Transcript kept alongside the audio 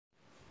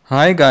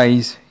Hi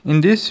guys,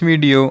 in this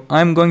video I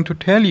am going to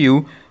tell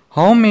you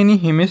how many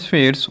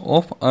hemispheres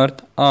of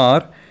Earth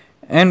are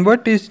and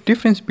what is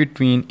difference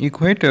between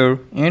equator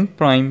and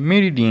prime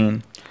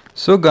meridian.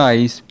 So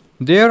guys,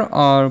 there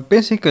are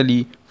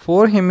basically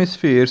 4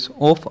 hemispheres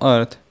of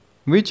Earth,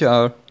 which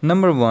are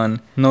number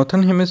 1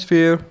 northern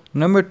hemisphere,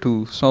 number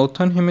 2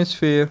 southern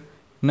hemisphere,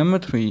 number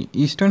 3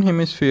 eastern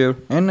hemisphere,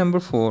 and number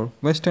 4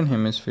 western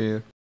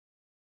hemisphere.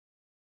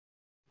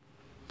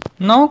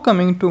 Now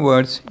coming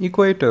towards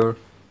equator.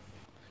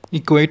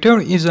 Equator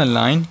is a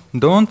line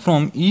drawn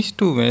from east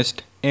to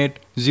west at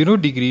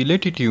 0°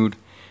 latitude.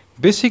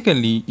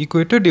 Basically,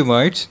 equator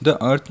divides the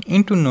earth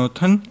into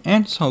northern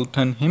and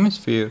southern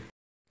hemisphere.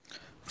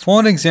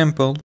 For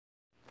example,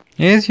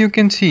 as you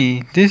can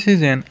see, this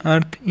is an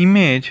earth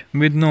image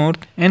with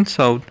north and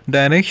south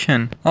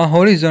direction. A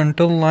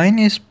horizontal line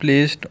is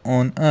placed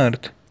on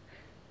earth.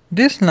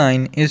 This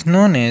line is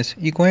known as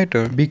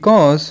equator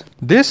because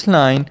this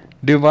line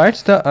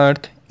divides the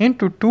earth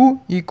into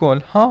two equal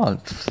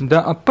halves. The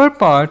upper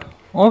part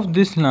of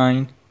this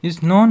line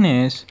is known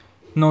as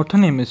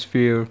northern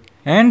hemisphere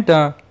and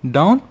the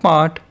down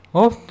part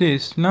of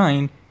this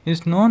line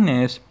is known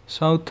as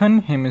southern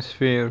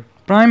hemisphere.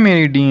 Prime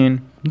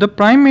meridian. The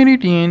prime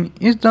meridian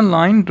is the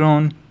line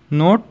drawn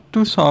north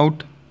to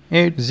south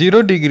at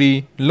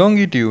 0°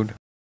 longitude.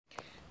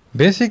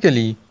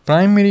 Basically,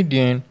 prime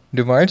meridian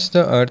divides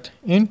the earth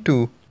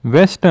into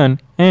western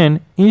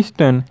and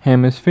eastern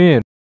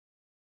hemisphere.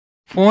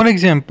 For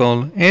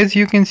example, as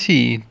you can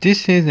see,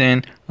 this is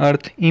an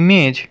earth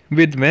image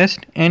with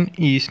west and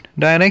east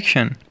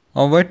direction.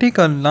 A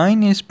vertical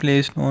line is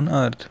placed on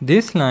earth.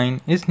 This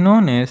line is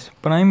known as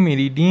prime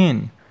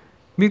meridian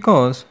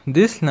because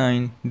this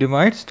line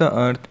divides the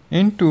earth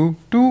into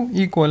two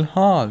equal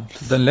halves.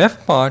 The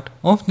left part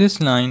of this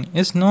line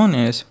is known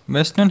as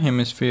western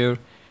hemisphere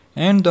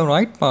and the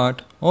right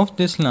part of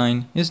this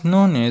line is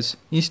known as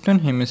eastern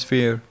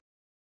hemisphere.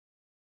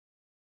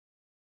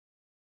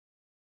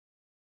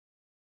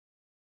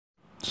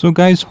 So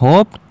guys,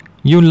 hope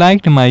you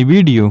liked my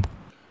video.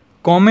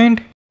 Comment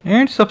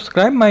and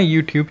subscribe my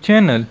YouTube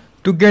channel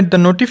to get the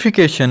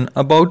notification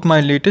about my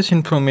latest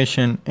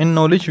information and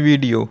knowledge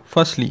video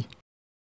firstly.